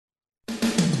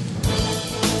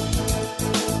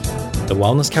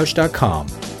thewellnesscouch.com,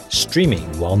 streaming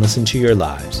wellness into your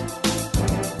lives.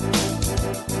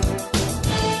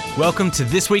 Welcome to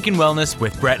This Week in Wellness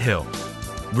with Brett Hill.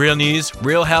 Real news,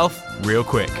 real health, real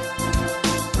quick.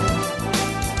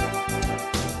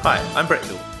 Hi, I'm Brett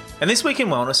Hill, and this week in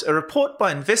Wellness, a report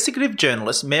by investigative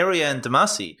journalist Mary-Anne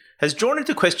Damasi has drawn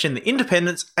into question the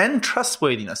independence and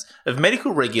trustworthiness of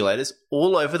medical regulators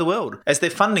all over the world as their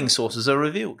funding sources are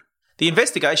revealed. The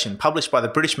investigation, published by the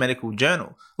British Medical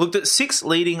Journal, looked at 6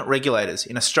 leading regulators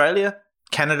in Australia,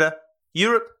 Canada,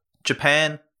 Europe,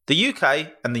 Japan, the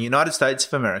UK, and the United States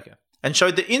of America, and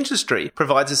showed that industry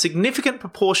provides a significant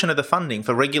proportion of the funding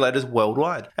for regulators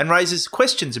worldwide and raises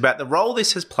questions about the role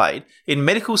this has played in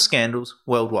medical scandals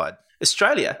worldwide.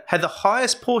 Australia had the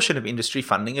highest portion of industry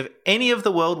funding of any of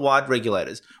the worldwide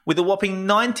regulators, with a whopping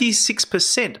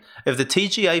 96% of the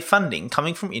TGA funding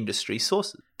coming from industry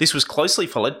sources. This was closely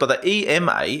followed by the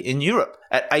EMA in Europe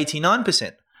at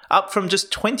 89%, up from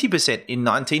just 20% in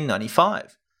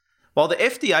 1995. While the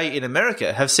FDA in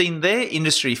America have seen their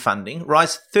industry funding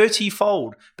rise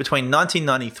 30-fold between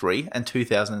 1993 and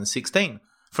 2016,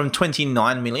 from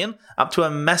 $29 million up to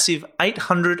a massive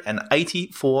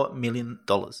 $884 million.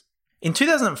 In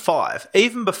 2005,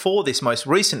 even before this most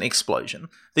recent explosion,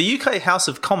 the UK House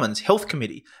of Commons Health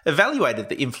Committee evaluated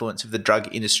the influence of the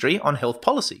drug industry on health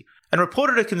policy and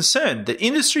reported a concern that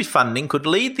industry funding could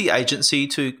lead the agency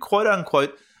to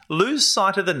quote-unquote lose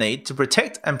sight of the need to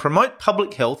protect and promote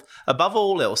public health above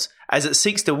all else as it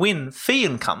seeks to win fee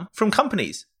income from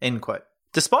companies, end quote.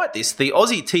 Despite this, the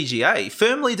Aussie TGA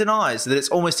firmly denies that its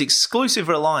almost exclusive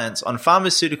reliance on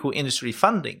pharmaceutical industry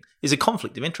funding is a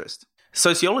conflict of interest.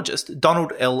 Sociologist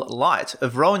Donald L. Light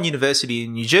of Rowan University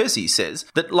in New Jersey says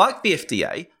that, like the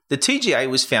FDA, the TGA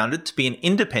was founded to be an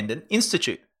independent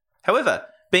institute. However,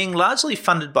 being largely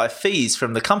funded by fees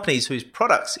from the companies whose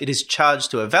products it is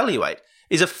charged to evaluate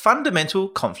is a fundamental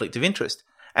conflict of interest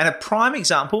and a prime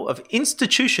example of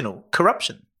institutional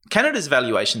corruption. Canada's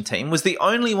valuation team was the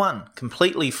only one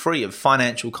completely free of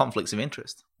financial conflicts of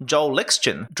interest. Joel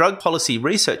Lexchen, drug policy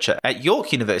researcher at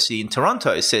York University in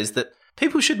Toronto, says that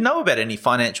people should know about any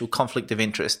financial conflict of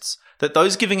interests that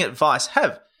those giving advice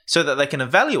have, so that they can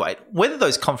evaluate whether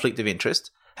those conflict of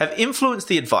interest have influenced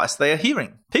the advice they are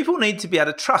hearing. People need to be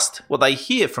able to trust what they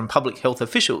hear from public health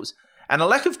officials, and a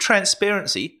lack of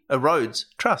transparency erodes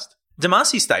trust.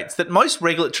 Damasi states that most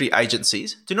regulatory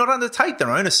agencies do not undertake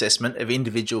their own assessment of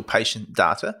individual patient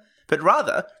data, but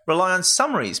rather rely on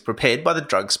summaries prepared by the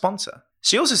drug sponsor.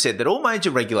 She also said that all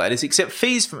major regulators accept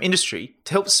fees from industry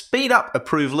to help speed up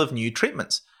approval of new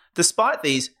treatments, despite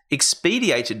these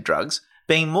expedited drugs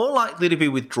being more likely to be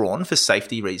withdrawn for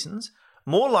safety reasons,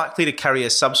 more likely to carry a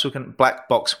subsequent black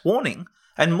box warning,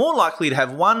 and more likely to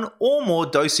have one or more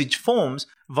dosage forms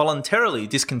voluntarily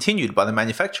discontinued by the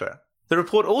manufacturer. The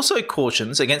report also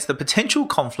cautions against the potential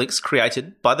conflicts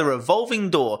created by the revolving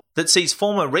door that sees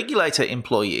former regulator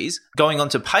employees going on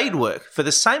to paid work for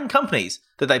the same companies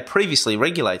that they previously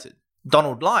regulated.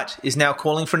 Donald Light is now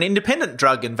calling for an independent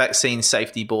drug and vaccine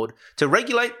safety board to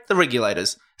regulate the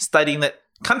regulators, stating that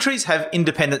countries have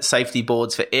independent safety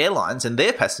boards for airlines and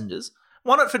their passengers.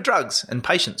 Why not for drugs and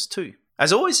patients too?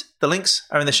 As always, the links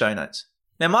are in the show notes.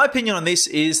 Now, my opinion on this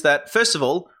is that, first of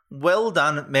all, well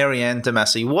done, Mary-Anne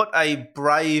Damasi. What a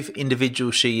brave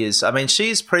individual she is. I mean, she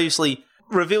has previously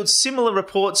revealed similar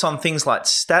reports on things like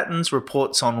statins,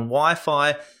 reports on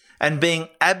Wi-Fi, and being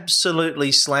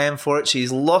absolutely slammed for it.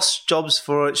 She's lost jobs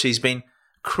for it. She's been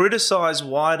criticised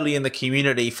widely in the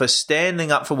community for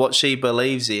standing up for what she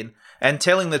believes in and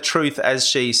telling the truth as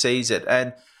she sees it.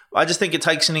 And I just think it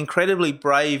takes an incredibly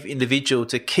brave individual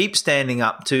to keep standing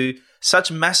up to such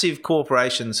massive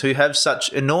corporations who have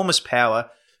such enormous power,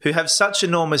 who have such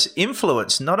enormous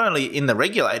influence, not only in the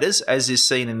regulators, as is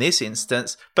seen in this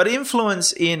instance, but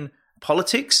influence in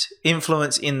politics,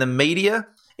 influence in the media,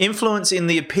 influence in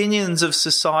the opinions of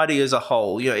society as a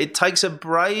whole. You know, it takes a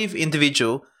brave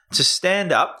individual to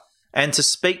stand up and to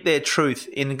speak their truth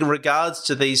in regards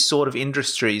to these sort of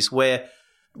industries where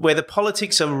the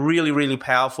politics are really, really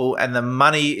powerful and the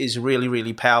money is really,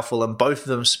 really powerful, and both of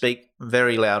them speak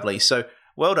very loudly. So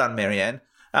well done, Mary-Anne.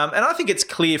 And I think it's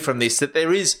clear from this that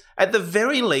there is, at the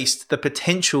very least, the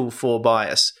potential for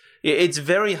bias. It's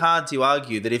very hard to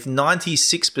argue that if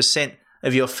 96%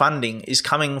 of your funding is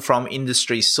coming from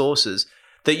industry sources,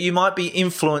 that you might be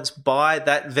influenced by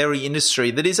that very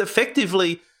industry that is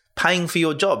effectively paying for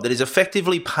your job, that is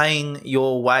effectively paying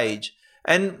your wage.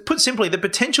 And put simply, the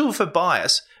potential for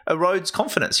bias erodes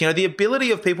confidence. You know, the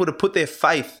ability of people to put their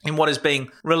faith in what is being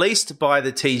released by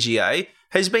the TGA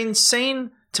has been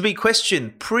seen to be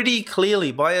questioned pretty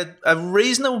clearly by a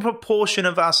reasonable proportion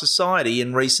of our society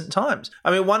in recent times.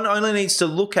 I mean, one only needs to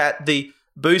look at the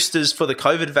boosters for the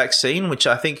COVID vaccine, which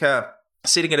I think are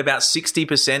sitting at about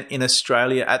 60% in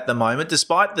Australia at the moment,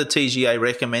 despite the TGA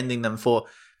recommending them for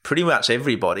pretty much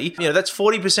everybody. That's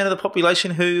 40% of the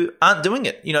population who aren't doing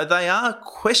it. They are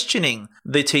questioning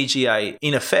the TGA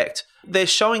in effect. They're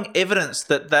showing evidence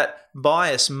that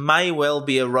bias may well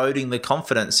be eroding the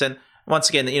confidence. And once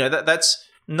again, that's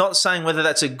not saying whether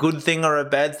that's a good thing or a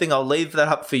bad thing. I'll leave that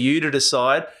up for you to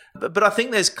decide. But I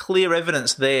think there's clear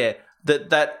evidence there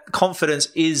that confidence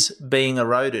is being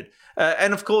eroded.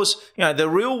 And of course, the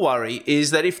real worry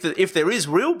is that if there is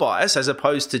real bias as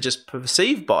opposed to just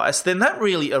perceived bias, then that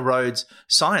really erodes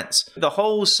science. The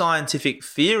whole scientific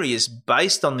theory is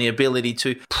based on the ability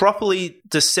to properly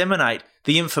disseminate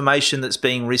the information that's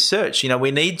being researched.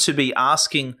 We need to be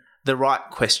asking the right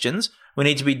questions. We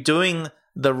need to be doing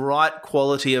the right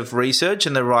quality of research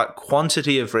and the right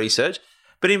quantity of research.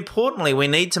 But importantly, we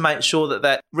need to make sure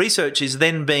that research is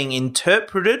then being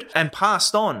interpreted and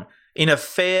passed on in a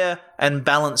fair and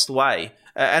balanced way.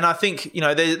 And I think,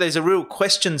 there's a real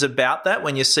questions about that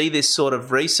when you see this sort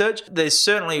of research. There's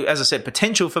certainly, as I said,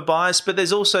 potential for bias, but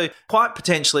there's also quite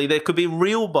potentially there could be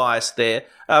real bias there,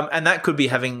 and that could be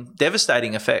having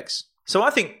devastating effects. So I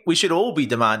think we should all be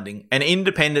demanding an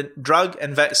independent drug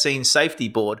and vaccine safety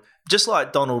board, just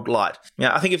like Donald Light.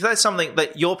 I think if that's something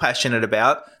that you're passionate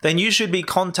about, then you should be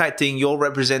contacting your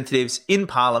representatives in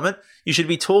Parliament. You should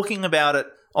be talking about it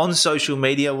on social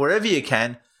media, wherever you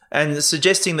can, and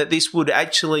suggesting that this would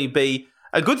actually be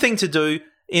a good thing to do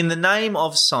in the name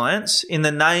of science, in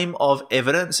the name of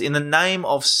evidence, in the name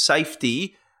of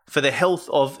safety for the health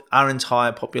of our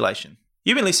entire population.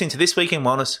 You've been listening to This Week in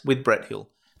Wellness with Brett Hill.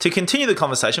 To continue the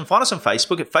conversation, find us on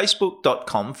Facebook at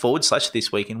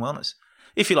facebook.com/This Week in Wellness.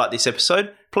 If you like this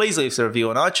episode, please leave us a review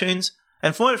on iTunes.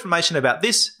 And for more information about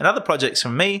this and other projects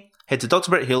from me, head to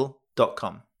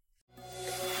drbretthill.com.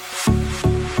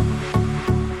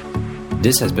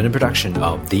 This has been a production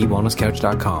of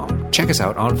TheWellnessCouch.com. Check us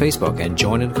out on Facebook and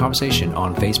join in the conversation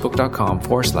on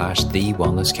Facebook.com/The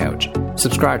Wellness Couch.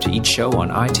 Subscribe to each show on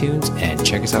iTunes and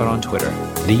check us out on Twitter.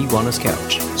 The Wellness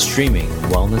Couch, streaming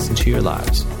wellness into your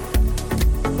lives.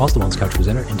 Whilst the Wellness Couch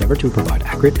presenter endeavor to provide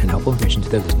accurate and helpful information to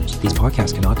their listeners, these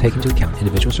podcasts cannot take into account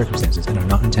individual circumstances and are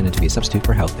not intended to be a substitute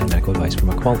for health and medical advice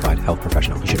from a qualified health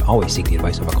professional. You should always seek the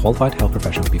advice of a qualified health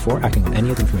professional before acting on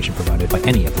any of the information provided by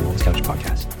any of the Wellness Couch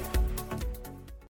podcasts.